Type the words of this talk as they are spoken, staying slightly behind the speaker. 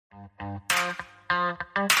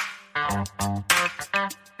Hey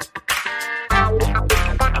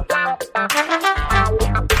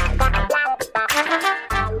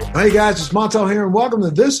guys, it's Montel here, and welcome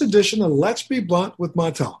to this edition of Let's Be Blunt with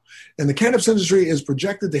Montel. And the cannabis industry is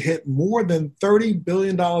projected to hit more than $30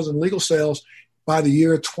 billion in legal sales by the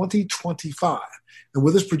year 2025. And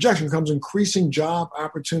with this projection comes increasing job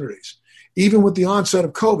opportunities. Even with the onset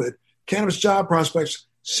of COVID, cannabis job prospects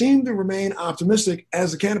seem to remain optimistic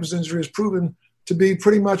as the cannabis industry has proven to be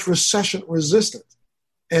pretty much recession resistant,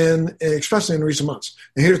 and especially in recent months.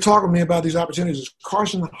 And here to talk with me about these opportunities is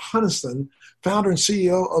Carson Huniston, founder and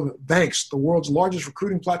CEO of Vanx, the world's largest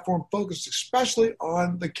recruiting platform focused especially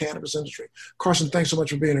on the cannabis industry. Carson, thanks so much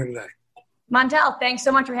for being here today. Montel, thanks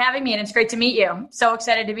so much for having me, and it's great to meet you. So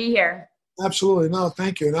excited to be here. Absolutely. No,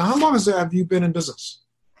 thank you. Now, how long have you been in business?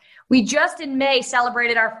 We just in May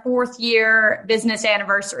celebrated our 4th year business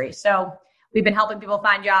anniversary. So we've been helping people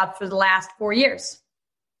find jobs for the last 4 years.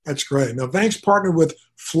 That's great. Now, Vanx partnered with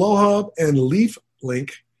FlowHub and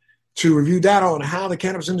LeafLink to review data on how the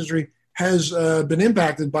cannabis industry has been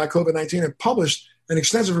impacted by COVID-19 and published an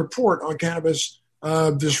extensive report on cannabis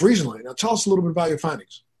just recently. Now, tell us a little bit about your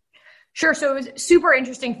findings. Sure. So it was super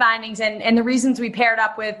interesting findings. And the reasons we paired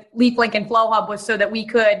up with LeafLink and FlowHub was so that we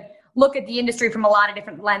could look at the industry from a lot of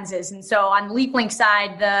different lenses. And so on the LeafLink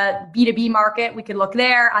side, the B2B market, we could look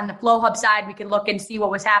there. On the FlowHub side, we could look and see what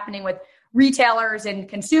was happening with retailers and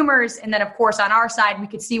consumers. And then, of course, on our side, we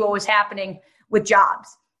could see what was happening with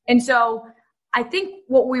jobs. And so I think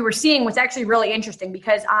what we were seeing was actually really interesting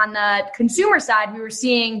because on the consumer side, we were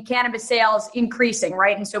seeing cannabis sales increasing,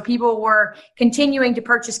 right? And so people were continuing to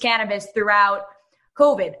purchase cannabis throughout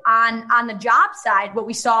COVID. On the job side, what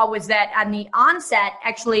we saw was that on the onset,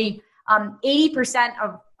 actually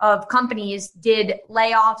 80% of companies did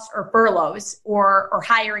layoffs or furloughs or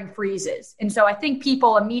hiring freezes. And so I think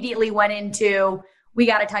people immediately went into, we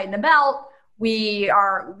got to tighten the belt. We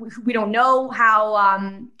don't know how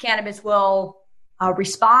cannabis will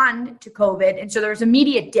respond to COVID. And so there's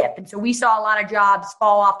immediate dip. And so we saw a lot of jobs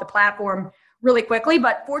fall off the platform really quickly,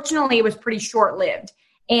 but fortunately it was pretty short-lived.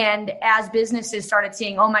 And as businesses started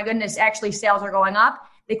seeing, oh my goodness, actually sales are going up,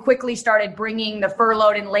 they quickly started bringing the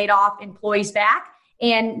furloughed and laid off employees back.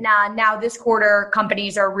 And now this quarter,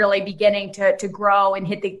 companies are really beginning to grow and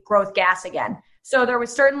hit the growth gas again. So there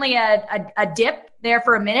was certainly a dip there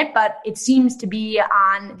for a minute, but it seems to be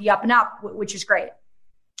on the up and up, which is great.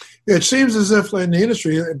 It seems as if in the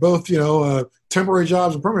industry, both temporary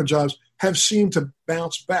jobs and permanent jobs have seemed to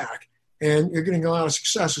bounce back, and you're getting a lot of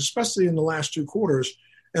success, especially in the last 2 quarters.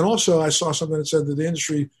 And also, I saw something that said that the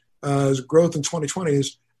industry's growth in 2020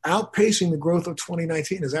 is outpacing the growth of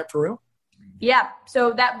 2019. Is that for real? Yeah.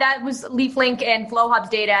 So that was LeafLink and FlowHub's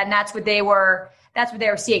data, and that's what they were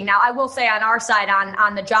seeing. Now, I will say on our side,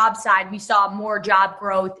 on the job side, we saw more job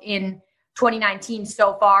growth in 2019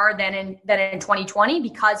 so far than in 2020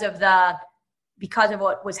 because of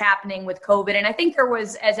what was happening with COVID. And I think there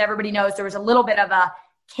was, as everybody knows, there was a little bit of a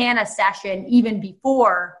canna session even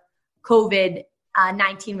before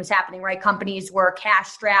COVID-19 was happening, right? Companies were cash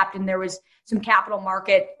strapped and there was some capital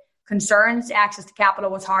market concerns. Access to capital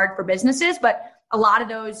was hard for businesses, but a lot of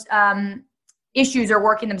those issues are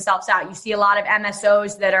working themselves out. You see a lot of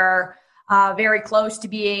MSOs that are very close to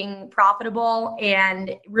being profitable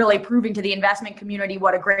and really proving to the investment community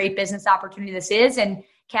what a great business opportunity this is. And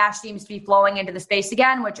cash seems to be flowing into the space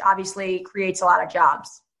again, which obviously creates a lot of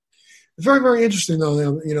jobs. Very, very interesting,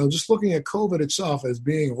 though. Just looking at COVID itself as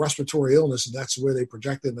being a respiratory illness, and that's where they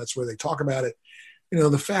project it, and that's where they talk about it.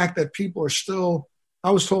 The fact that people are still,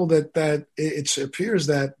 I was told that it appears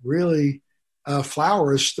that really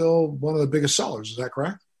flower is still one of the biggest sellers. Is that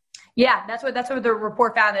correct? Yeah, that's what the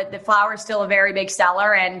report found, that the flower is still a very big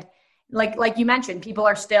seller. And like you mentioned, people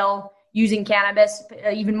are still using cannabis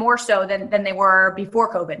even more so than they were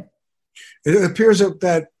before COVID. It appears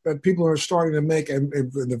that people are starting to make, in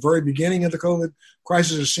the very beginning of the COVID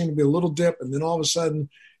crisis, there seemed to be a little dip. And then all of a sudden,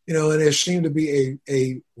 and there seemed to be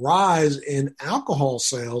a rise in alcohol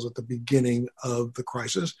sales at the beginning of the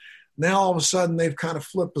crisis. Now, all of a sudden, they've kind of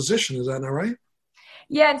flipped position. Is that not right?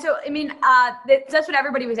 Yeah. And so, that's what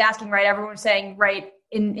everybody was asking, right? Everyone was saying, right,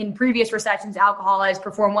 in previous recessions, alcohol has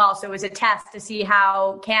performed well. So it was a test to see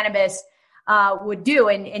how cannabis would do.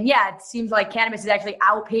 And yeah, it seems like cannabis is actually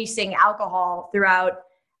outpacing alcohol throughout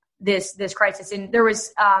this crisis. And there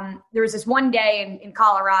was this one day in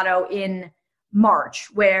Colorado in March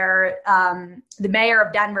where the mayor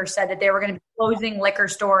of Denver said that they were going to be closing liquor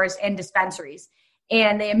stores and dispensaries.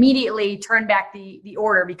 And they immediately turned back the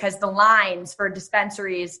order because the lines for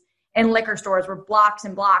dispensaries and liquor stores were blocks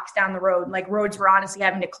and blocks down the road. Like roads were honestly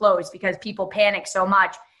having to close because people panicked so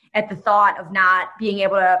much. at the thought of not being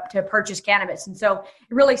able to purchase cannabis. And so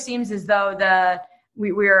it really seems as though the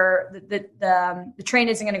train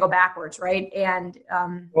isn't going to go backwards, right? And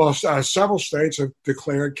several states have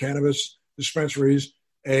declared cannabis dispensaries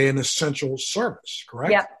an essential service,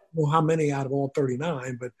 correct? Yep. Well, how many out of all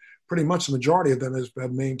 39, but pretty much the majority of them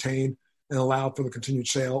have maintained and allowed for the continued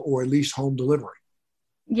sale or at least home delivery.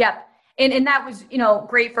 Yep. And that was,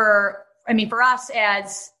 great for us,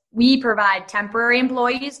 as we provide temporary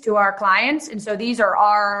employees to our clients. And so these are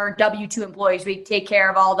our W-2 employees. We take care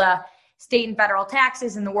of all the state and federal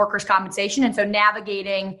taxes and the workers' compensation. And so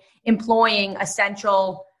navigating, employing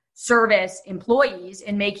essential service employees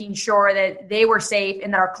and making sure that they were safe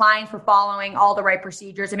and that our clients were following all the right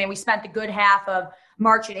procedures. We spent the good half of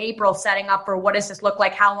March and April setting up for what does this look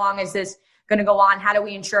like? How long is this going to go on? How do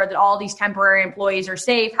we ensure that all these temporary employees are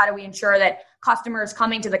safe? How do we ensure that customers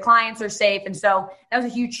coming to the clients are safe? And so that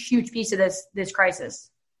was a huge, huge piece of this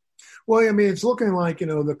crisis. Well, it's looking like,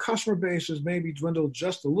 the customer base has maybe dwindled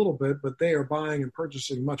just a little bit, but they are buying and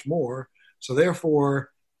purchasing much more. So therefore,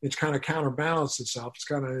 it's kind of counterbalanced itself.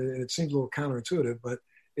 It seems a little counterintuitive, but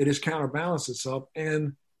it is counterbalanced itself.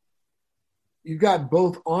 And you've got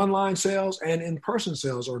both online sales and in-person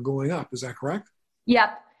sales are going up. Is that correct?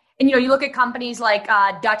 Yep. And, you look at companies like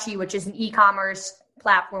Dutchie, which is an e-commerce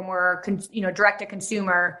platform where, direct to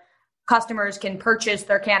consumer customers can purchase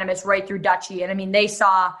their cannabis right through Dutchie. And they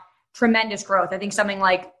saw tremendous growth. I think something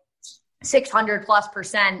like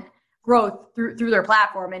 600+% growth through their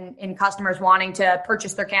platform and customers wanting to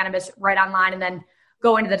purchase their cannabis right online and then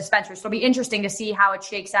go into the dispensary. So it'll be interesting to see how it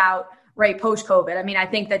shakes out right post-COVID. I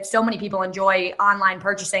think that so many people enjoy online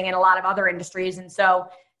purchasing in a lot of other industries. And so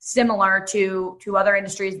similar to other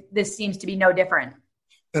industries, this seems to be no different.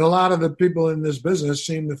 And a lot of the people in this business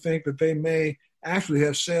seem to think that they may actually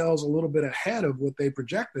have sales a little bit ahead of what they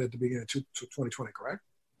projected at the beginning of 2020, correct?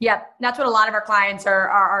 Yeah, that's what a lot of our clients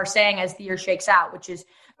are saying as the year shakes out, which is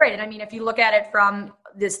great. And if you look at it from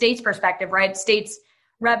the state's perspective, right, states'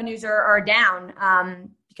 revenues are down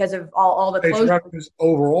because of all the closures. Revenues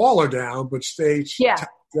overall are down, but states'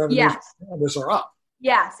 revenues are up.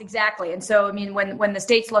 Yes, exactly. And so, when the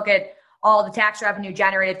states look at all the tax revenue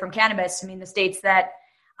generated from cannabis, the states that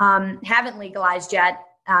haven't legalized yet,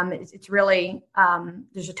 it's really,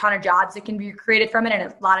 there's a ton of jobs that can be created from it and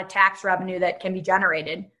a lot of tax revenue that can be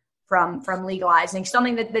generated from legalizing,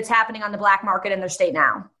 something that's happening on the black market in their state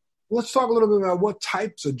now. Let's talk a little bit about what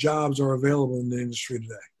types of jobs are available in the industry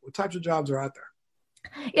today. What types of jobs are out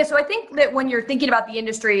there? Yeah, so I think that when you're thinking about the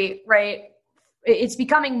industry, right, it's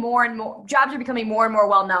becoming more and more, jobs are becoming more and more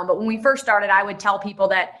well-known. But when we first started, I would tell people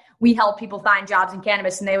that we help people find jobs in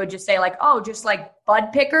cannabis, and they would just say just like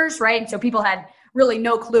bud pickers, right? And so people had really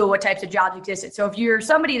no clue what types of jobs existed. So if you're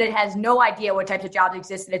somebody that has no idea what types of jobs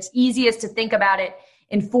existed, it's easiest to think about it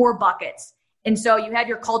in 4 buckets. And so you have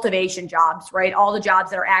your cultivation jobs, right? All the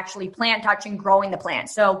jobs that are actually plant touching, growing the plant.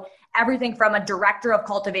 So everything from a director of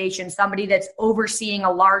cultivation, somebody that's overseeing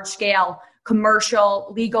a large scale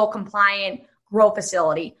commercial, legal compliant grow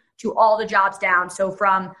facility, to all the jobs down. So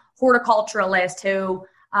from horticulturalist to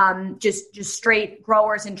just straight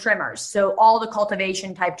growers and trimmers. So all the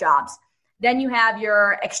cultivation type jobs. Then you have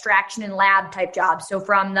your extraction and lab type jobs. So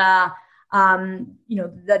from the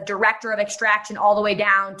director of extraction all the way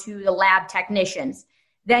down to the lab technicians.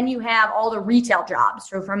 Then you have all the retail jobs.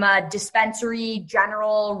 So from a dispensary,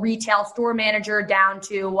 general retail store manager down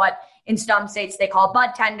to what in some states they call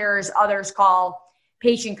bud tenders, others call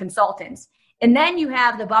patient consultants. And then you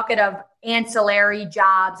have the bucket of ancillary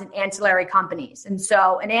jobs and ancillary companies. And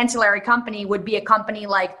so an ancillary company would be a company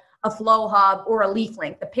like a FlowHub or a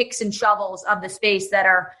LeafLink, the picks and shovels of the space that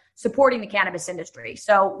are supporting the cannabis industry.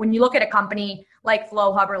 So when you look at a company like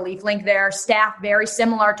FlowHub or LeafLink, they're staffed very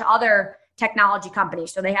similar to other technology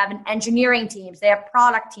companies. So they have an engineering teams, they have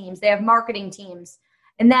product teams, they have marketing teams.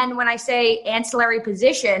 And then when I say ancillary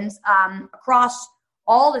positions, across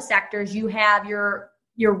all the sectors, you have your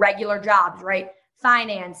regular jobs, right?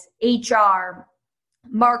 Finance, HR,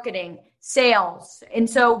 marketing, sales. And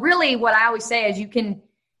so really what I always say is you can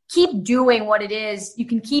keep doing what it is. You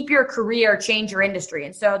can keep your career, change your industry.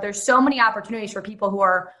 And so there's so many opportunities for people who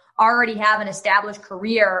are already have an established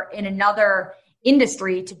career in another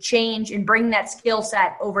industry to change and bring that skill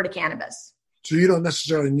set over to cannabis. So you don't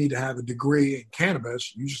necessarily need to have a degree in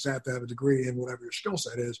cannabis. You just have to have a degree in whatever your skill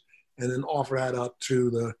set is and then offer that up to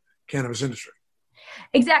the cannabis industry.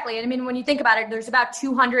 Exactly. And I mean, when you think about it, there's about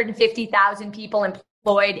 250,000 people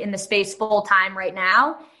employed in the space full time right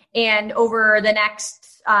now. And over the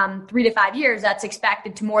next 3 to 5 years, that's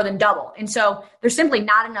expected to more than double. And so there's simply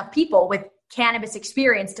not enough people with cannabis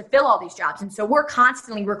experience to fill all these jobs. And so we're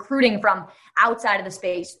constantly recruiting from outside of the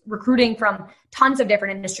space, recruiting from tons of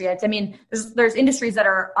different industries. I mean, there's industries that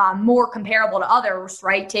are more comparable to others,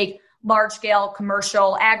 right? Take large scale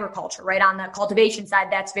commercial agriculture, right? On the cultivation side,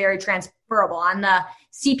 that's very transferable. On the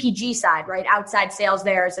CPG side, right? Outside sales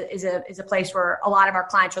there is a place where a lot of our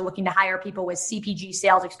clients are looking to hire people with CPG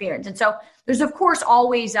sales experience. And so there's of course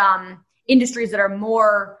always industries that are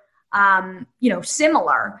more,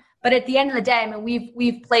 similar. But at the end of the day, I mean,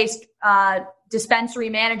 we've placed dispensary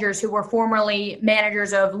managers who were formerly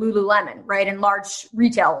managers of Lululemon, right? In large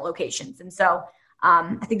retail locations. And so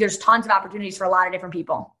I think there's tons of opportunities for a lot of different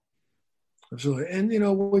people. Absolutely. And,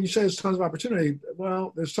 when you say there's tons of opportunity,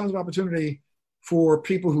 well, there's tons of opportunity for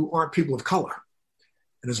people who aren't people of color.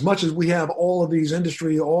 And as much as we have all of these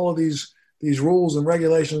industry, all of these rules and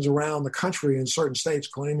regulations around the country in certain states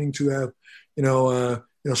claiming to have,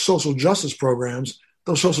 social justice programs,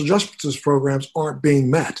 those social justice programs aren't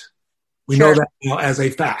being met. We know that now as a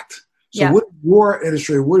fact. So what is your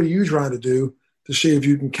industry, what are you trying to do to see if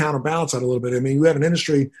you can counterbalance that a little bit? I mean, you have an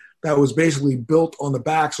industry that was basically built on the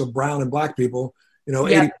backs of brown and black people,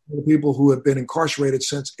 80% of people who have been incarcerated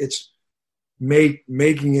since it's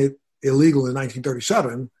making it illegal in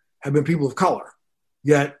 1937 have been people of color.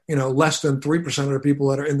 Yet, less than 3% of the people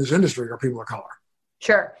that are in this industry are people of color.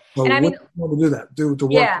 Sure. So and I mean, want to do that, to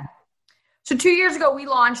work. Yeah. So 2 years ago, we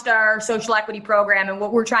launched our social equity program. And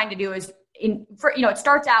what we're trying to do is, it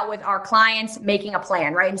starts out with our clients making a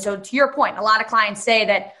plan, right? And so to your point, a lot of clients say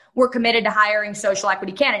that we're committed to hiring social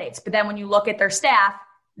equity candidates. But then when you look at their staff,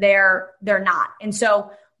 they're not. And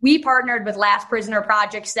so we partnered with Last Prisoner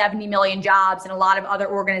Project, 70 Million Jobs, and a lot of other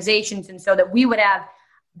organizations. And so that we would have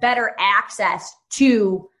better access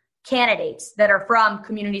to candidates that are from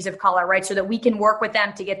communities of color, right? So that we can work with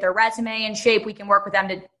them to get their resume in shape. We can work with them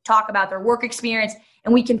to talk about their work experience,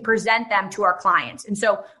 and we can present them to our clients. And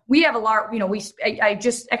so we have a lot, I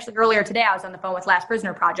just actually earlier today, I was on the phone with Last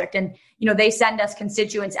Prisoner Project, and, they send us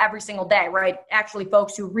constituents every single day, right? Actually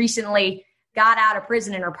folks who recently got out of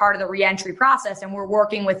prison and are part of the reentry process, and we're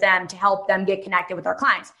working with them to help them get connected with our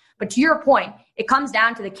clients. But to your point, it comes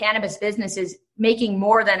down to the cannabis businesses making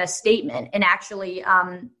more than a statement and actually,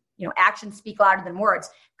 actions speak louder than words,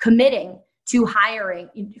 committing to hiring,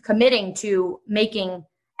 committing to making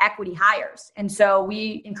equity hires. And so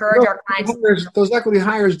we encourage our clients. Those equity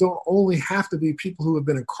hires don't only have to be people who have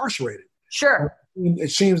been incarcerated. Sure.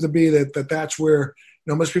 It seems to be that's where,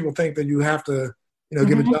 most people think that you have to,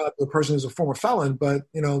 give a job to a person who's a former felon, but,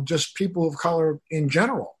 just people of color in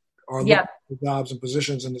general are looking for jobs and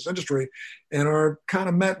positions in this industry and are kind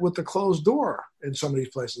of met with the closed door in some of these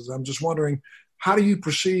places. I'm just wondering, how do you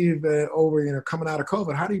perceive coming out of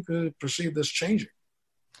COVID, how do you perceive this changing?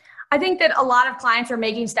 I think that a lot of clients are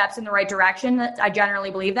making steps in the right direction. I generally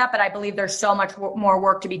believe that, but I believe there's so much more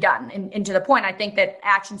work to be done. And to the point, I think that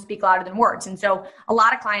actions speak louder than words. And so a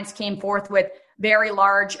lot of clients came forth with very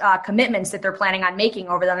large commitments that they're planning on making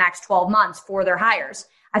over the next 12 months for their hires.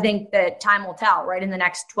 I think that time will tell, right? In the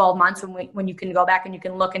next 12 months when you can go back and you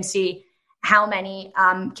can look and see how many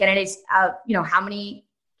candidates, how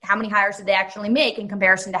many hires did they actually make in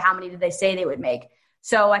comparison to how many did they say they would make.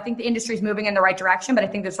 So I think the industry is moving in the right direction, but I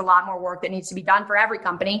think there's a lot more work that needs to be done for every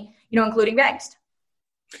company, including banks.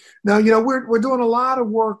 Now, we're doing a lot of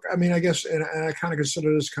work. I mean, I guess, and I kind of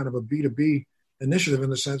consider this kind of a B2B initiative in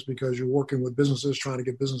the sense because you're working with businesses, trying to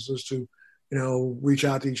get businesses to, reach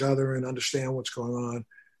out to each other and understand what's going on.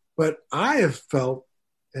 But I have felt,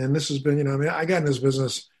 and this has been, I got in this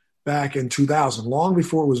business back in 2000, long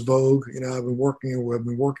before it was vogue. I've been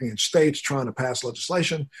working in states trying to pass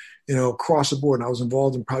legislation, across the board. And I was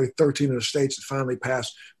involved in probably 13 of the states that finally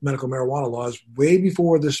passed medical marijuana laws way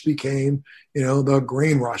before this became, the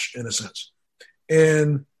green rush in a sense.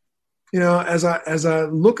 And, as I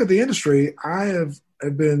look at the industry, I have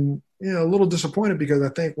been, a little disappointed because I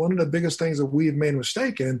think one of the biggest things that we've made a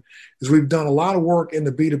mistake in is we've done a lot of work in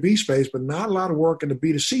the B2B space, but not a lot of work in the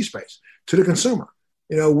B2C space to the consumer.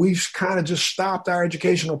 We've kind of just stopped our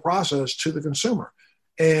educational process to the consumer.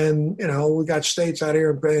 And, we got states out here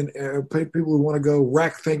and people who want to go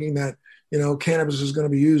wreck thinking that, cannabis is going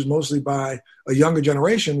to be used mostly by a younger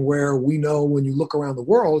generation, where we know when you look around the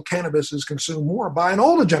world, cannabis is consumed more by an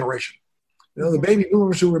older generation. The baby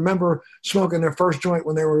boomers who remember smoking their first joint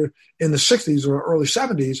when they were in the 60s or early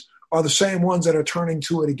 70s are the same ones that are turning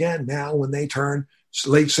to it again now when they turn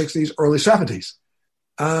late 60s, early 70s.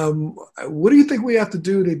 What do you think we have to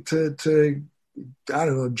do to I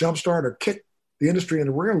don't know, jumpstart or kick the industry in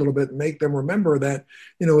the rear a little bit and make them remember that,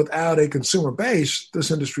 without a consumer base,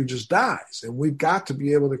 this industry just dies. And we've got to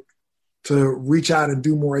be able to reach out and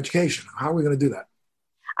do more education. How are we going to do that?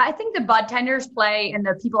 I think the bud tenders play and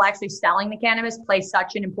the people actually selling the cannabis play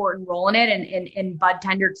such an important role in it. And bud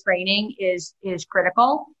tender training is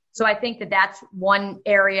critical. So I think that that's one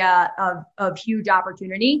area of huge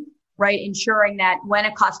opportunity, right? Ensuring that when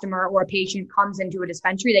a customer or a patient comes into a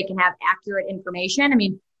dispensary, they can have accurate information. I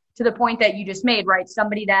mean, to the point that you just made, right?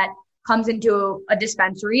 Somebody that comes into a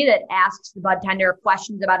dispensary that asks the bud tender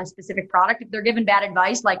questions about a specific product, if they're given bad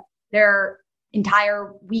advice, like their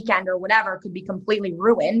entire weekend or whatever could be completely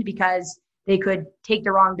ruined because they could take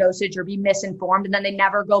the wrong dosage or be misinformed, and then they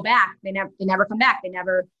never go back. They never come back. They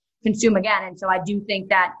never consume again. And so I do think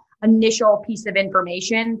that initial piece of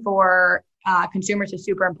information for consumers is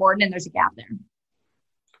super important, and there's a gap there.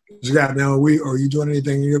 Yeah. Now, are you doing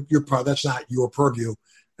anything? That's not your purview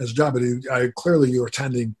as a job, but clearly you're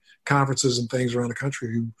attending conferences and things around the country.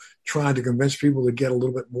 Are you trying to convince people to get a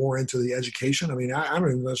little bit more into the education? I mean, I don't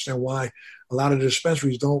even understand why a lot of the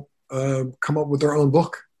dispensaries don't come up with their own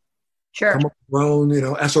book. Sure. Come up with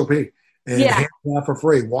their own, SOP and hand it out for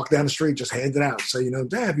free. Walk down the street, just hand it out. Say,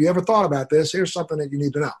 Dad, have you ever thought about this? Here's something that you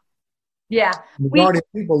need to know. Yeah.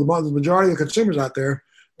 The majority of consumers out there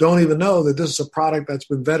don't even know that this is a product that's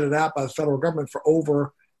been vetted out by the federal government for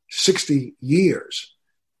over 60 years.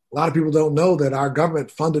 A lot of people don't know that our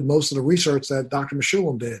government funded most of the research that Dr.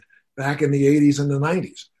 Mechoulam did back in the 80s and the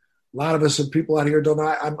 90s. A lot of us and people out here don't know.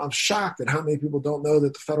 I'm shocked at how many people don't know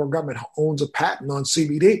that the federal government owns a patent on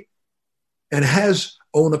CBD and has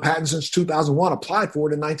owned a patent since 2001, applied for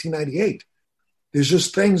it in 1998. There's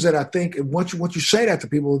just things that I think once you say that to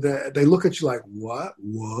people, they look at you like, what?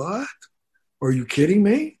 Are you kidding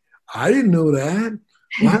me? I didn't know that.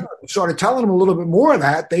 Well, I started telling them a little bit more of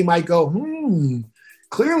that. They might go,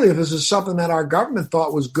 clearly, if this is something that our government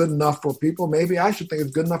thought was good enough for people, maybe I should think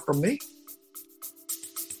it's good enough for me.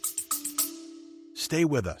 Stay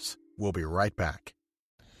with us. We'll be right back.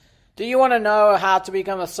 Do you want to know how to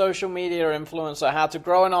become a social media influencer, how to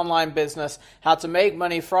grow an online business, how to make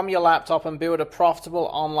money from your laptop and build a profitable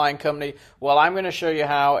online company? Well, I'm going to show you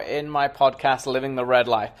how in my podcast, Living the Red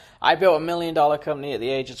Life. I built $1 million company at the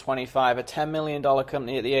age of 25, a $10 million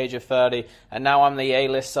company at the age of 30, and now I'm the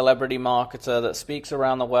A-list celebrity marketer that speaks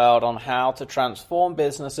around the world on how to transform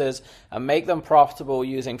businesses and make them profitable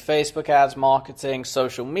using Facebook ads, marketing,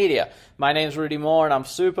 social media. My name's Rudy Moore, and I'm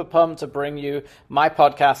super pumped to bring you my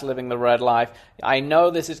podcast, Living the Red Life. I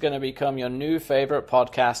know this is going to become your new favorite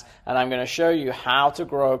podcast, and I'm going to show you how to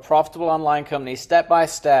grow a profitable online company step by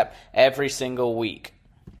step every single week.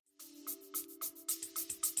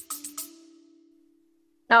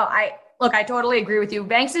 No, I totally agree with you.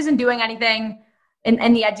 Banks isn't doing anything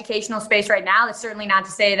in the educational space right now. That's certainly not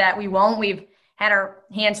to say that we won't. We've had our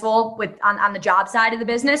hands full on the job side of the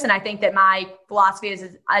business. And I think that my philosophy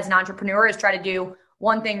as an entrepreneur is try to do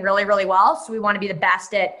one thing really, really well. So we want to be the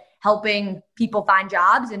best at helping people find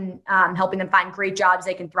jobs and helping them find great jobs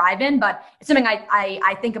they can thrive in. But it's something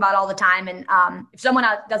I think about all the time. And if someone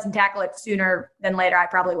else doesn't tackle it sooner than later, I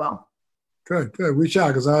probably will. Good. Reach out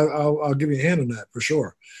because I'll give you a hand on that for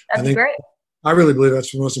sure. That'd be great. I really believe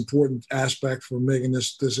that's the most important aspect for making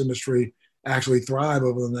this industry actually thrive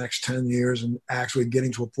over the next 10 years and actually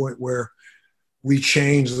getting to a point where we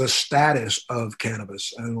change the status of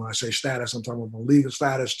cannabis. And when I say status, I'm talking about legal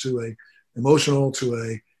status to a emotional to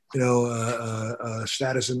a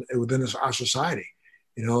status within our society.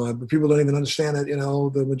 But people don't even understand that,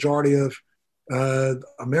 the majority of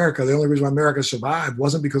America, the only reason why America survived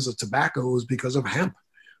wasn't because of tobacco, it was because of hemp.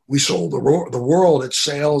 We sold the world its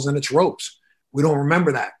sails and its ropes. We don't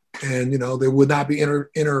remember that. And, there would not be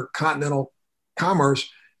intercontinental commerce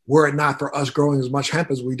were it not for us growing as much hemp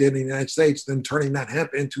as we did in the United States, then turning that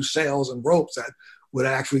hemp into sails and ropes that would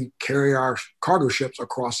actually carry our cargo ships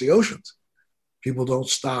across the oceans. People don't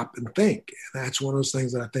stop and think. And that's one of those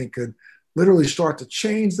things that I think could literally start to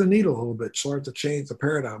change the needle a little bit, start to change the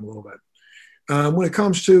paradigm a little bit. When it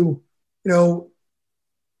comes to, a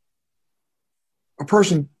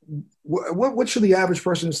person, what should the average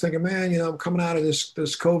person is thinking, man, I'm coming out of this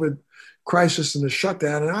COVID crisis and the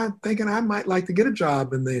shutdown, and I'm thinking I might like to get a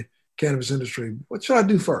job in the cannabis industry. What should I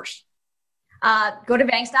do first? Go to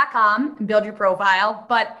Banks.com and build your profile.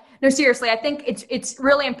 But no, seriously, I think it's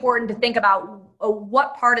really important to think about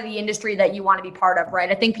what part of the industry that you want to be part of, right?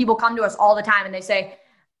 I think people come to us all the time and they say,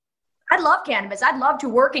 I love cannabis. I'd love to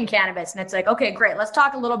work in cannabis. And it's like, okay, great. Let's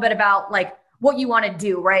talk a little bit about like what you want to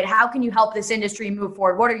do, right? How can you help this industry move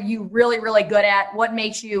forward? What are you really, really good at? What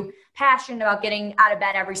makes you passionate about getting out of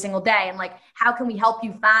bed every single day? And like, how can we help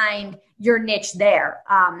you find your niche there?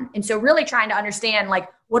 And so really trying to understand, like,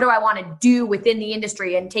 what do I want to do within the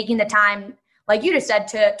industry and taking the time, like you just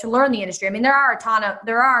said, to learn the industry. I mean, there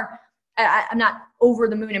are I'm not over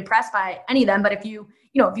the moon impressed by any of them, but if you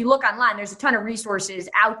look online, there's a ton of resources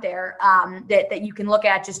out there that you can look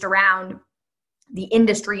at just around the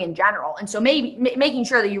industry in general. And so maybe making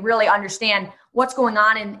sure that you really understand what's going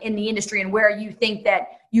on in the industry and where you think that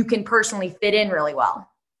you can personally fit in really well.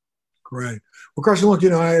 Great. Well, Carson, look,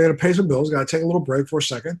 I got to pay some bills. Got to take a little break for a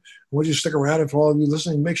second. I want you to stick around. And for all of you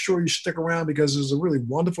listening, make sure you stick around because this is a really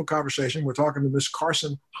wonderful conversation. We're talking to Ms.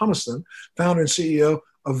 Carson Humiston, founder and CEO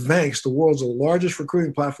of Vanx, the world's largest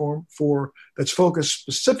recruiting platform that's focused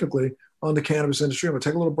specifically on the cannabis industry. I'm going to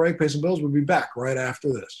take a little break, pay some bills. We'll be back right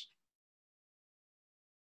after this.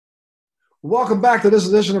 Welcome back to this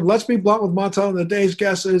edition of Let's Be Blunt with Montel. And today's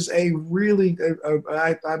guest is a really,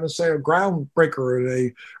 I would say, a groundbreaker and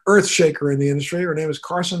a earth shaker in the industry. Her name is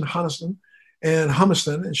Carson Humiston,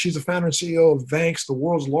 and she's the founder and CEO of Vanx, the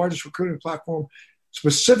world's largest recruiting platform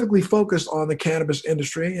specifically focused on the cannabis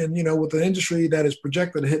industry. And, with an industry that is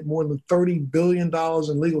projected to hit more than $30 billion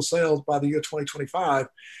in legal sales by the year 2025,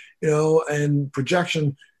 and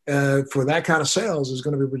projection for that kind of sales is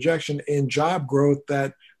going to be a projection in job growth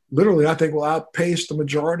that literally, I think, will outpace the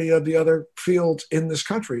majority of the other fields in this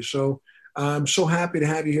country. So I'm so happy to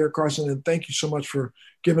have you here, Carson, and thank you so much for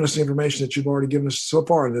giving us the information that you've already given us so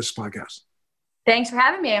far in this podcast. Thanks for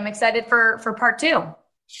having me. I'm excited for part two.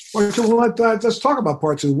 Well, let's talk about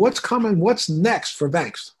part two. What's coming? What's next for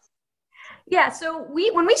Vanx? Yeah, so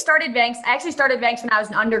when we started Vanx, I actually started Vanx when I was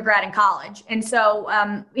an undergrad in college. And so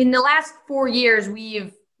in the last 4 years,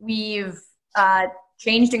 we've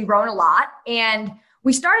changed and grown a lot. And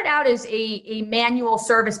we started out as a manual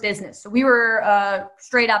service business. So we were a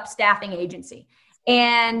straight up staffing agency.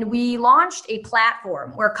 And we launched a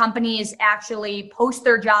platform where companies actually post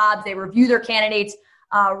their jobs, they review their candidates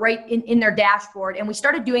right in their dashboard. And we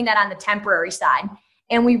started doing that on the temporary side.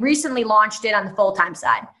 And we recently launched it on the full-time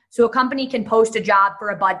side. So a company can post a job for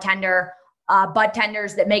a bud tender. Bud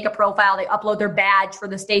tenders that make a profile, they upload their badge for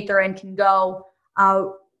the state they're in, can go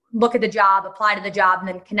look at the job, apply to the job, and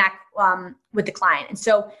then connect with the client. And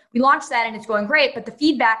so we launched that and it's going great. But the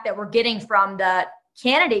feedback that we're getting from the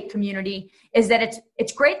candidate community is that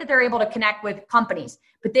it's great that they're able to connect with companies,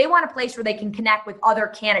 but they want a place where they can connect with other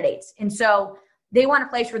candidates. And so they want a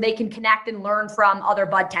place where they can connect and learn from other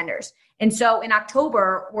bud tenders. And so in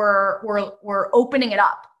October, we're opening it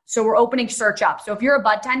up. So we're opening search up. So if you're a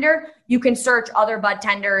bud tender, you can search other bud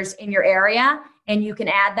tenders in your area and you can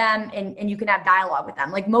add them and you can have dialogue with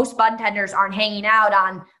them. Like most bud tenders aren't hanging out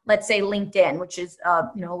on, let's say, LinkedIn, which is a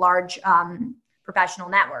large professional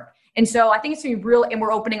network. And so I think it's going to be real, and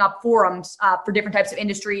we're opening up forums for different types of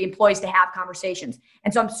industry employees to have conversations.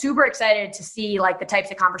 And so I'm super excited to see like the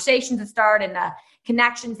types of conversations that start and the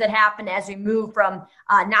connections that happen as we move from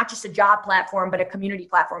not just a job platform, but a community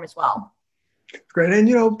platform as well. Great.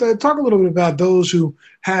 And, talk a little bit about those who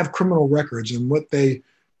have criminal records and what they,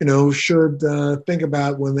 should think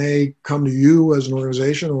about when they come to you as an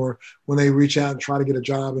organization or when they reach out and try to get a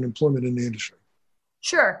job and employment in the industry.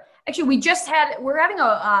 Sure. Actually, we're having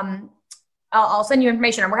I'll send you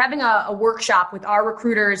information. We're having a workshop with our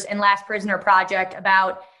recruiters and Last Prisoner Project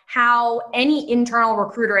about how any internal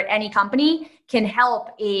recruiter at any company can help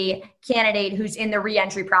a candidate who's in the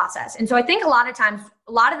reentry process. And so I think a lot of times,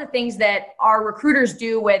 a lot of the things that our recruiters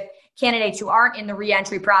do with candidates who aren't in the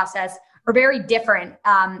reentry process are very different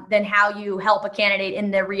than how you help a candidate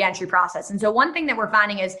in the reentry process. And so one thing that we're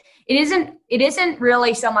finding is it isn't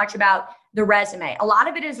really so much about the resume. A lot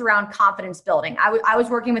of it is around confidence building. I was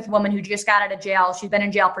working with a woman who just got out of jail. She's been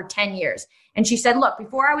in jail for 10 years. And she said, look,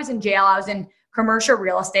 before I was in jail, I was in commercial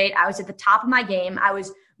real estate. I was at the top of my game. I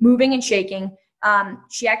was moving and shaking.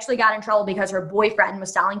 She actually got in trouble because her boyfriend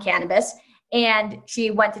was selling cannabis and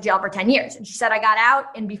she went to jail for 10 years. And she said, I got out.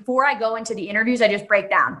 And before I go into the interviews, I just break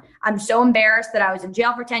down. I'm so embarrassed that I was in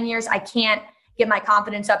jail for 10 years. I can't get my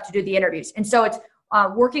confidence up to do the interviews. And so it's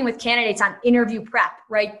working with candidates on interview prep,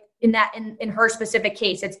 right? In her specific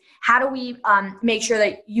case, it's how do we make sure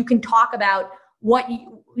that you can talk about what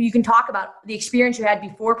you can talk about the experience you had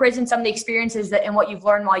before prison, some of the experiences and what you've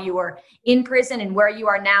learned while you were in prison and where you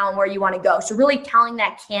are now and where you want to go. So really telling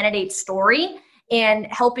that candidate story and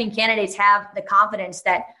helping candidates have the confidence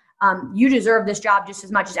that you deserve this job just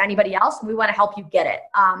as much as anybody else. And we want to help you get it.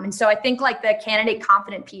 And so I think like the candidate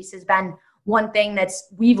confident piece has been one thing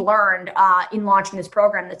we've learned in launching this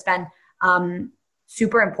program that's been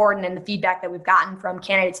super important, and the feedback that we've gotten from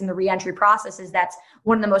candidates in the reentry process is that's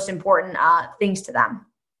one of the most important things to them.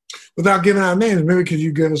 Without giving out names, maybe could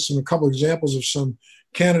you give us a couple examples of some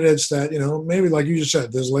candidates that, maybe like you just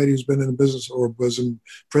said, there's a lady who's been in the business or was in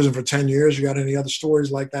prison for 10 years. You got any other stories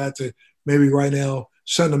like that to maybe right now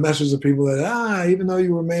send a message to people that, even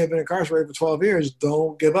though may have been incarcerated for 12 years,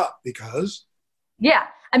 don't give up because. Yeah.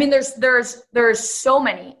 I mean, there's so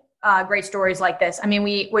many great stories like this. I mean,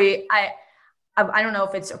 I don't know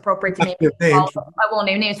if it's appropriate to name names. I won't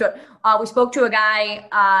name names, but we spoke to a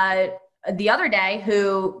guy the other day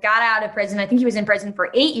who got out of prison. I think he was in prison for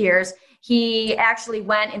 8 years. He actually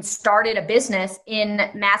went and started a business in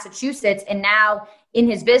Massachusetts. And now in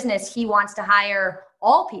his business, he wants to hire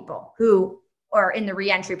all people who are in the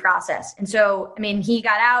reentry process. And so, I mean, he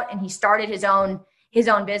got out and he started his own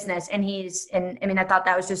business. And I thought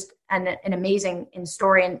that was just an amazing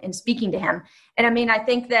story in speaking to him. And I mean, I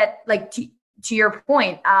think that, like, to your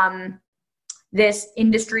point, this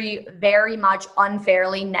industry very much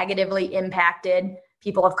unfairly, negatively impacted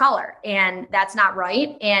people of color. And that's not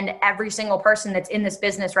right. And every single person that's in this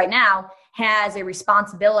business right now has a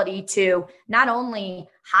responsibility to not only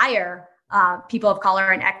hire people of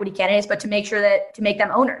color and equity candidates, but to make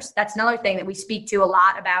them owners. That's another thing that we speak to a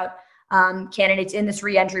lot about candidates in this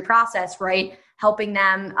reentry process, right? Helping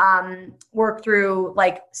them work through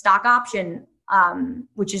like stock option,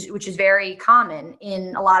 which is very common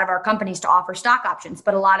in a lot of our companies to offer stock options,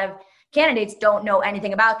 but a lot of candidates don't know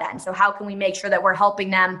anything about that. And so how can we make sure that we're helping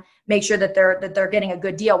them make sure that they're getting a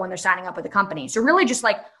good deal when they're signing up with a company? So really just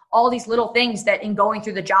like all these little things that in going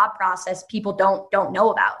through the job process, people don't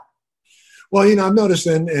know about. Well, I've noticed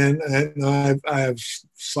and I have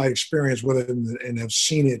slight experience with it and have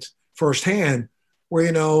seen it firsthand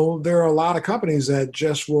where, there are a lot of companies that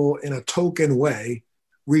just will, in a token way,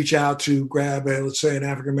 reach out to grab, let's say, an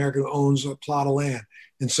African-American who owns a plot of land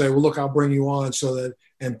and say, well, look, I'll bring you on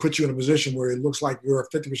and put you in a position where it looks like you're a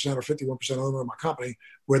 50% or 51% owner of my company,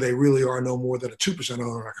 where they really are no more than a 2%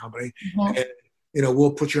 owner of our company. Mm-hmm. And,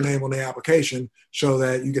 we'll put your name on the application so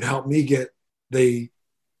that you can help me get the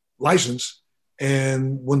license.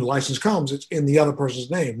 And when the license comes, it's in the other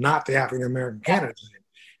person's name, not the African-American candidate's name.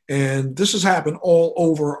 And this has happened all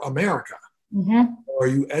over America. Mm-hmm. Are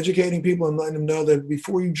you educating people and letting them know that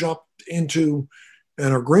before you jump into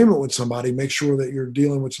an agreement with somebody, make sure that you're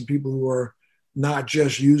dealing with some people who are not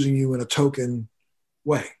just using you in a token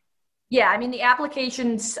way? Yeah, I mean, the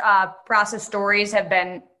applications process stories have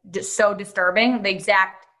been just so disturbing. The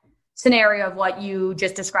exact scenario of what you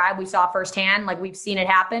just described, we saw firsthand. Like, we've seen it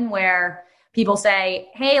happen where people say,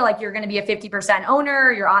 hey, like, you're going to be a 50%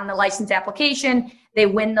 owner, you're on the license application. They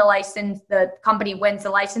win the license, the company wins the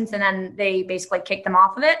license, and then they basically kick them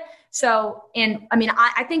off of it. So, and I mean,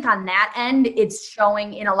 I think on that end, it's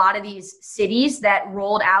showing in a lot of these cities that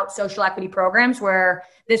rolled out social equity programs where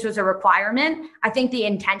this was a requirement. I think the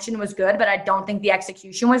intention was good, but I don't think the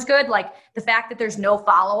execution was good. Like the fact that there's no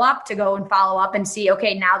follow-up to go and follow up and see,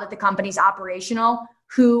 okay, now that the company's operational,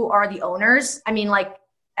 who are the owners? I mean, like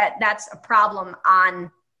that's a problem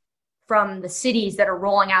from the cities that are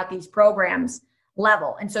rolling out these programs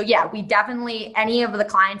level. And so, yeah, we definitely, any of the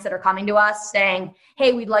clients that are coming to us saying,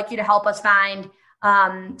 hey, we'd like you to help us find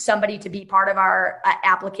somebody to be part of our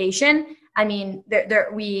application. I mean,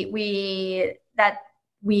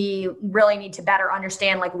 we really need to better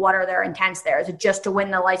understand, like, what are their intents there? Is it just to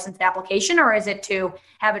win the licensed application, or is it to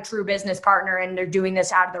have a true business partner and they're doing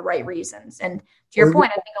this out of the right reasons? And to your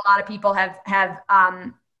point, I think a lot of people have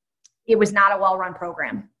it was not a well-run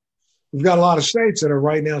program. We've got a lot of states that are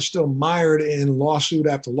right now still mired in lawsuit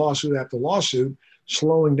after lawsuit after lawsuit,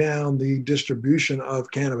 slowing down the distribution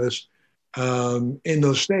of cannabis in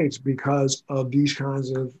those states because of these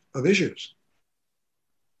kinds of issues.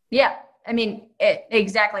 Yeah, I mean,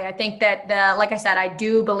 exactly. I think that like I said, I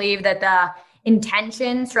do believe that the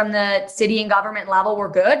intentions from the city and government level were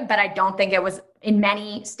good, but I don't think it was in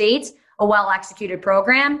many states a well-executed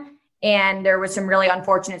program. And there was some really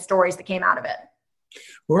unfortunate stories that came out of it.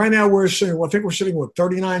 Well, right now I think we're sitting with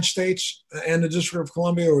 39 states and the District of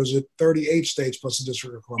Columbia, or is it 38 states plus the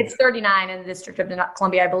District of Columbia? It's 39 in the District of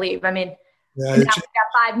Columbia, I believe. I mean, yeah, we've got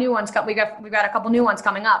 5 new ones. We've got a couple new ones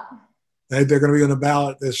coming up. They're going to be on the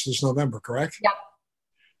ballot this November, correct? Yeah.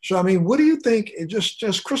 So, I mean, what do you think?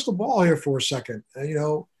 Just crystal ball here for a second.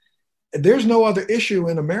 There's no other issue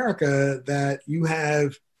in America that you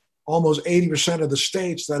have almost 80% of the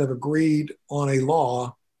states that have agreed on a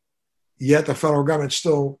law, yet the federal government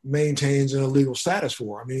still maintains an illegal status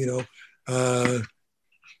for. I mean,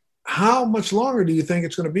 how much longer do you think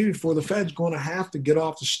it's going to be before the Fed's going to have to get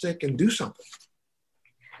off the stick and do something?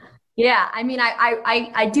 Yeah, I mean,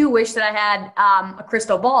 I do wish that I had a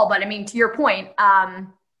crystal ball, but I mean, to your point, I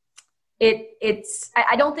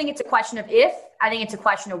don't think it's a question of if. I think it's a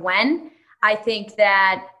question of when. I think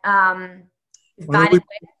that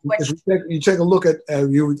you take a look at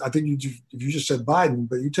I think you just said Biden,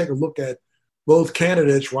 but you take a look at both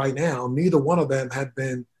candidates right now, neither one of them have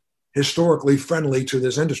been historically friendly to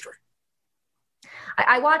this industry.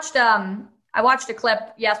 I watched a clip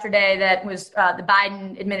yesterday that was the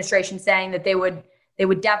Biden administration saying that they would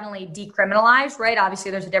definitely decriminalize, right?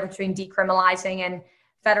 Obviously, there's a difference between decriminalizing and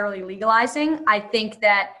federally legalizing. I think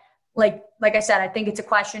that, like I said, I think it's a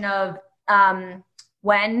question of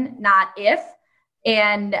when, not if.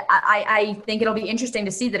 And I think it'll be interesting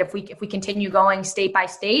to see that if we continue going state by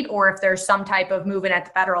state, or if there's some type of movement at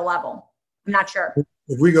the federal level. I'm not sure.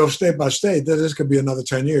 If we go state by state, then this could be another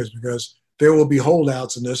 10 years, because there will be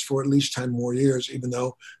holdouts in this for at least 10 more years, even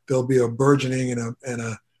though there'll be a burgeoning and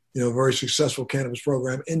a very successful cannabis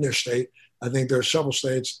program in their state. I think there are several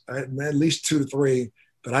states, at least 2 to 3,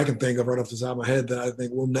 that I can think of right off the top of my head that I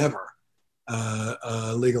think will never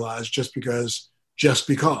legalize just because.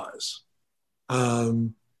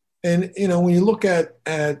 And when you look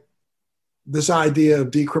at this idea of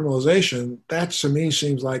decriminalization, that to me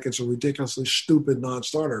seems like it's a ridiculously stupid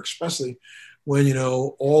non-starter, especially when,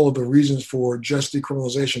 all of the reasons for just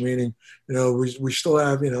decriminalization, meaning, we still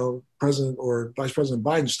have, President or Vice President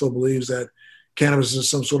Biden still believes that cannabis is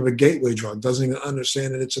some sort of a gateway drug, doesn't even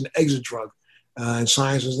understand that it's an exit drug. And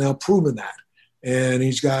science has now proven that. And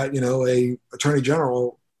he's got, a attorney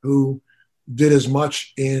general who did as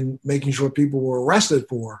much in making sure people were arrested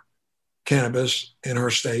for cannabis in her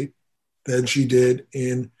state than she did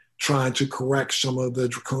in trying to correct some of the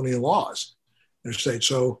draconian laws in her state.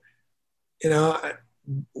 So,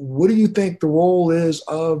 what do you think the role is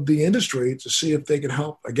of the industry to see if they can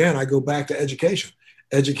help? Again, I go back to education.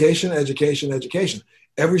 Education.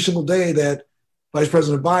 Every single day that Vice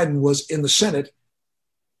President Biden was in the Senate,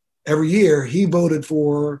 every year he voted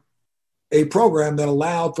for a program that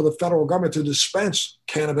allowed for the federal government to dispense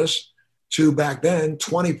cannabis to, back then,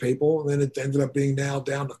 20 people. And then it ended up being now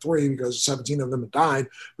down to 3 because 17 of them had died.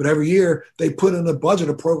 But every year they put in the budget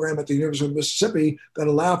a program at the University of Mississippi that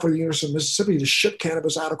allowed for the University of Mississippi to ship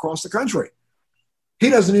cannabis out across the country. He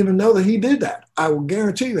doesn't even know that he did that. I will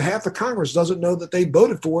guarantee you half the Congress doesn't know that they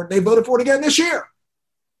voted for it. And they voted for it again this year.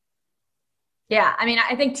 Yeah,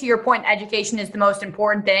 I think to your point, education is the most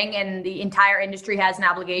important thing, and the entire industry has an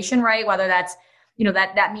obligation, right? Whether that's,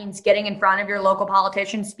 that means getting in front of your local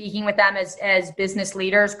politicians, speaking with them as business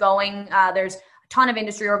leaders, there's a ton of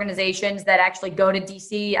industry organizations that actually go to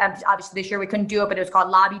DC. Obviously this year we couldn't do it, but it was called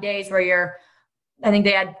Lobby Days, where I think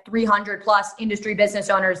they had 300 plus industry business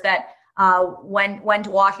owners that went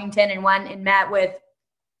to Washington and went and met with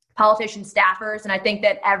politician staffers. And I think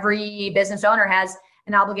that every business owner has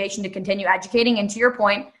an obligation to continue educating. And to your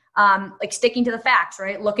point, like sticking to the facts,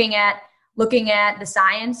 right? Looking at the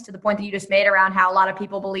science, to the point that you just made around how a lot of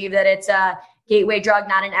people believe that it's a gateway drug,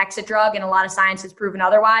 not an exit drug. And a lot of science has proven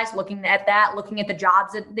otherwise. Looking at that, looking at the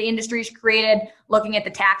jobs that the industry's created, looking at the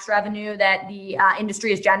tax revenue that the industry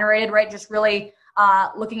has generated, right? Just really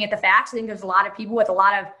looking at the facts. I think there's a lot of people with a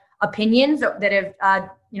lot of opinions that have,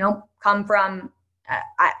 come from,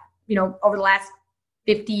 over the last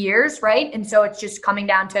 50 years, right? And so it's just coming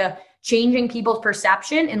down to changing people's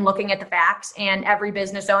perception and looking at the facts. And every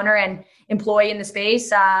business owner and employee in the space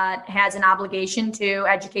has an obligation to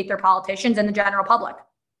educate their politicians and the general public.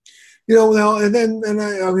 We're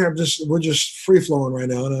just free flowing right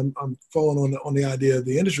now, and I'm falling on the idea of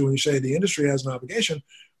the industry when you say the industry has an obligation,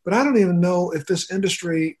 but I don't even know if this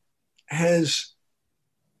industry has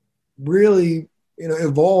really,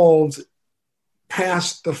 evolved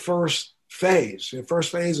past the first phase. The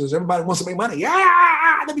first phase is everybody wants to make money.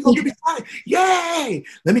 Yeah, let me go get me money. Yay!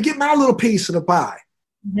 Let me get my little piece of the pie.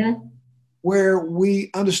 Mm-hmm. Where we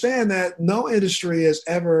understand that no industry has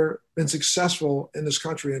ever been successful in this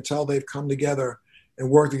country until they've come together and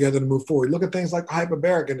worked together to move forward. Look at things like the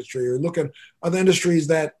hyperbaric industry, or look at other industries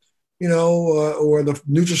that, or the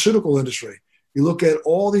nutraceutical industry. You look at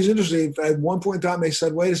all these industries. At one point in time, they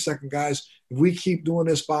said, wait a second, guys, if we keep doing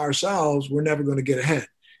this by ourselves, we're never going to get ahead.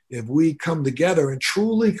 If we come together and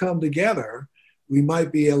truly come together, we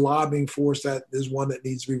might be a lobbying force that is one that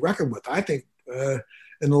needs to be reckoned with. I think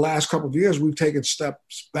in the last couple of years, we've taken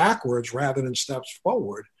steps backwards rather than steps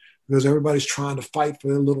forward, because everybody's trying to fight for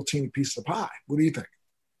their little teeny piece of the pie. What do you think?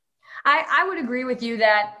 I would agree with you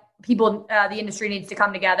that the industry needs to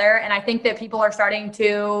come together. And I think that people are starting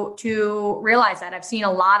to realize that.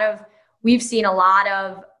 We've seen a lot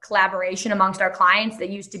of collaboration amongst our clients that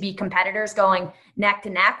used to be competitors going neck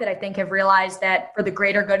to neck, that I think have realized that for the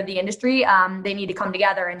greater good of the industry, they need to come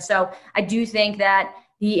together. And so I do think that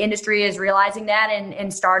the industry is realizing that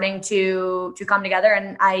and starting to come together.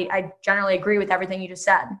 And I generally agree with everything you just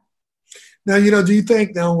said. Now, do you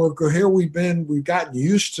think we've gotten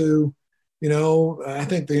used to, I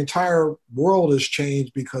think the entire world has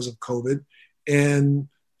changed because of COVID. And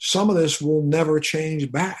some of this will never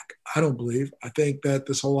change back, I don't believe. I think that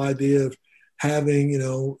this whole idea of having,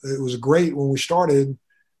 it was great when we started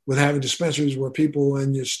with having dispensaries where people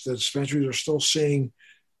in the dispensaries are still seeing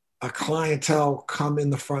a clientele come in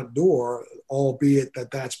the front door, albeit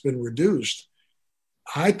that that's been reduced.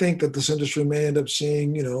 I think that this industry may end up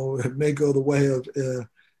seeing, it may go the way of, a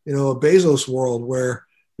Bezos world where,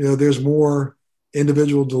 there's more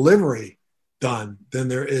individual delivery done than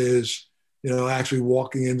there is, actually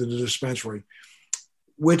walking into the dispensary,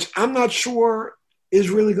 which I'm not sure is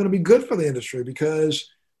really going to be good for the industry, because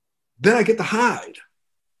then I get to hide.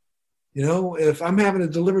 If I'm having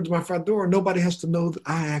it delivered to my front door, nobody has to know that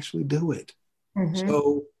I actually do it. Mm-hmm.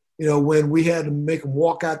 So, when we had to make them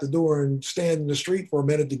walk out the door and stand in the street for a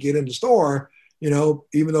minute to get in the store,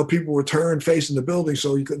 even though people were turned facing the building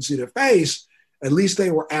so you couldn't see their face, at least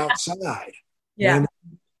they were outside. Yeah. And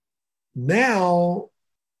now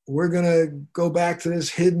we're going to go back to this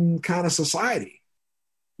hidden kind of society,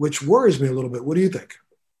 which worries me a little bit. What do you think?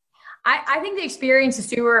 I think the experience is a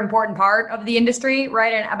super important part of the industry,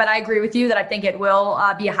 right? But I agree with you that I think it will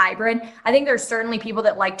be a hybrid. I think there's certainly people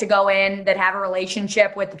that like to go in, that have a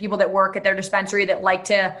relationship with the people that work at their dispensary, that like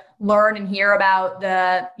to learn and hear about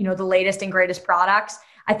the latest and greatest products.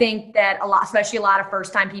 I think that especially a lot of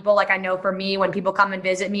first-time people, like I know for me, when people come and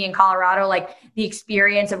visit me in Colorado, like the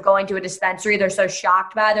experience of going to a dispensary, they're so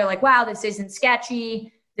shocked by it. They're like, wow, this isn't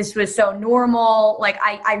sketchy. This was so normal. Like,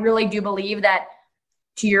 I really do believe that,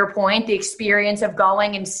 to your point, the experience of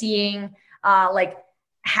going and seeing like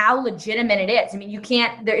how legitimate it is. I mean, you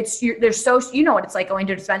can't, there's so, what it's like going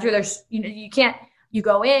to a dispensary. There's, you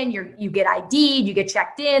go in, you get ID'd, you get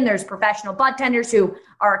checked in. There's professional bud tenders who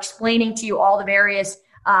are explaining to you all the various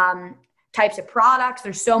types of products.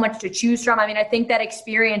 There's so much to choose from. I mean, I think that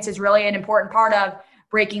experience is really an important part of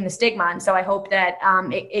breaking the stigma. And so I hope that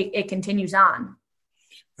it continues on.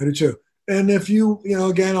 I do too. And if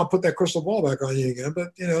again, I'll put that crystal ball back on you again,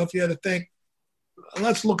 but if you had to think,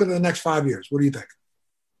 let's look at the next 5 years. What do you think?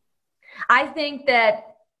 I think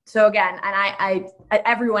that, so again, and I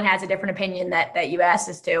everyone has a different opinion that you asked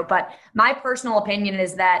us to, but my personal opinion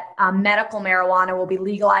is that medical marijuana will be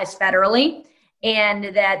legalized federally,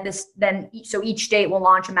 and that so each state will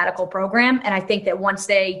launch a medical program. And I think that once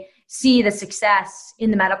they see the success in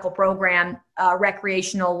the medical program,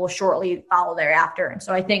 recreational will shortly follow thereafter. And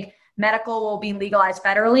so I think medical will be legalized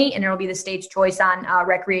federally, and it will be the state's choice on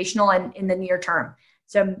recreational and in the near term.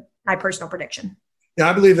 So my personal prediction. Yeah,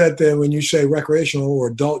 I believe that when you say recreational or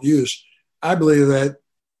adult use, I believe that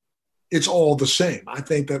it's all the same. I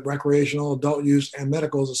think that recreational, adult use, and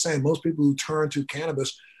medical is the same. Most people who turn to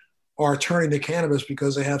cannabis are turning to cannabis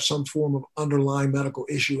because they have some form of underlying medical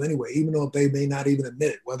issue anyway, even though they may not even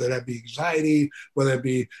admit it, whether that be anxiety, whether it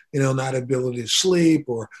be, not ability to sleep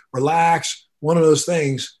or relax, one of those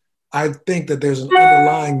things. I think that there's an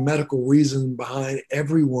underlying medical reason behind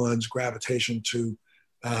everyone's gravitation to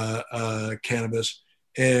cannabis.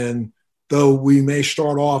 And though we may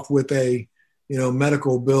start off with a,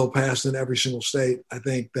 medical bill passed in every single state, I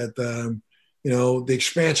think that, the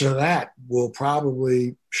expansion of that will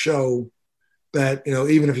probably show that,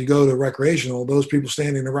 even if you go to recreational, those people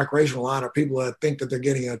standing in the recreational line are people that think that they're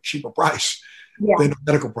getting a cheaper price than the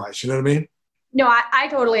medical price. You know what I mean? No, I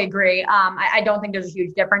totally agree. I don't think there's a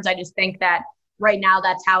huge difference. I just think that right now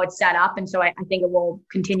that's how it's set up. And so I think it will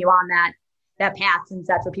continue on that path, since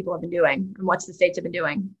that's what people have been doing and what the states have been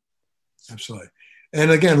doing. Absolutely.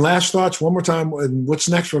 And again, last thoughts one more time. What's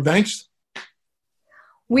next for Vanxt?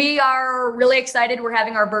 We are really excited. We're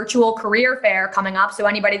having our virtual career fair coming up. So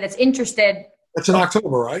anybody that's interested. That's in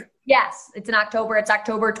October, right? Yes, it's in October. It's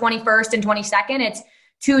October 21st and 22nd. It's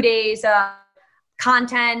 2 days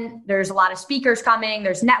content. There's a lot of speakers coming.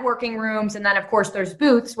 There's networking rooms. And then, of course, there's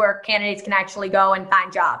booths where candidates can actually go and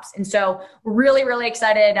find jobs. And so we're really, really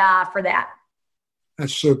excited for that.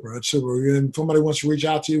 That's super. That's super. And if somebody wants to reach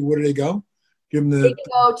out to you, where do they go? Give them they can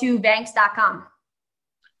go to Vanxt.com.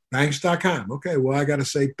 Vanxt.com. Okay. Well, I got to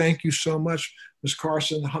say thank you so much, Ms.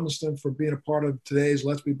 Carson Humiston, for being a part of today's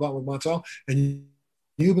Let's Be Blunt with Montel. And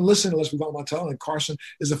you've been listening to Let's Be Blunt with Montel. And Carson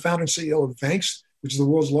is the founder and CEO of Vanxt, which is the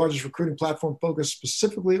world's largest recruiting platform focused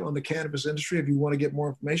specifically on the cannabis industry. If you want to get more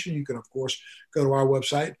information, you can, of course, go to our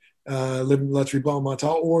website, Let's Be Blunt with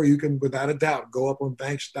Montel, or you can, without a doubt, go up on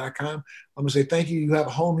Vanxt.com. I'm going to say thank you. You have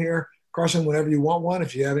a home here, Carson, whenever you want one.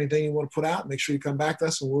 If you have anything you want to put out, make sure you come back to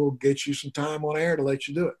us, and we'll get you some time on air to let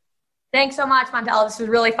you do it. Thanks so much, Montel. This was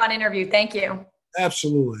a really fun interview. Thank you.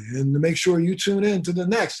 Absolutely. And to make sure you tune in to the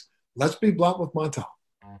next Let's Be Blunt with Montel.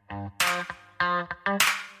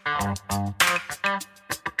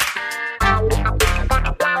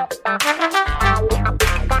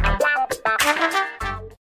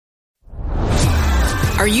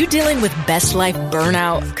 Are you dealing with best life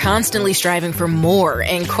burnout, constantly striving for more,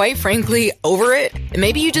 and quite frankly, over it?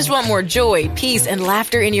 Maybe you just want more joy, peace, and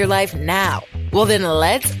laughter in your life now. Well, then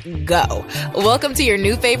let's go. Welcome to your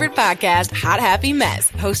new favorite podcast, Hot Happy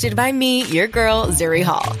Mess, hosted by me, your girl, Zuri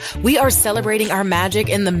Hall. We are celebrating our magic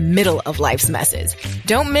in the middle of life's messes.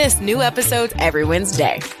 Don't miss new episodes every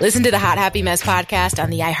Wednesday. Listen to the Hot Happy Mess podcast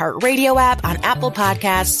on the iHeartRadio app, on Apple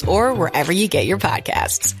Podcasts, or wherever you get your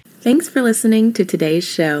podcasts. Thanks for listening to today's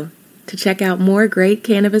show. To check out more great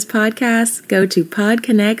cannabis podcasts, go to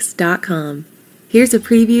podconnects.com. Here's a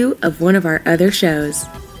preview of one of our other shows.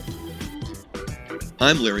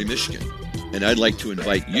 I'm Larry Mishkin, and I'd like to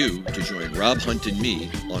invite you to join Rob Hunt and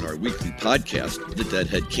me on our weekly podcast, The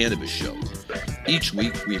Deadhead Cannabis Show. Each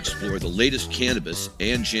week, we explore the latest cannabis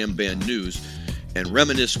and jam band news and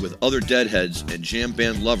reminisce with other Deadheads and jam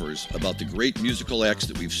band lovers about the great musical acts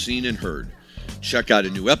that we've seen and heard. Check out a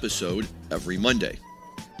new episode every Monday.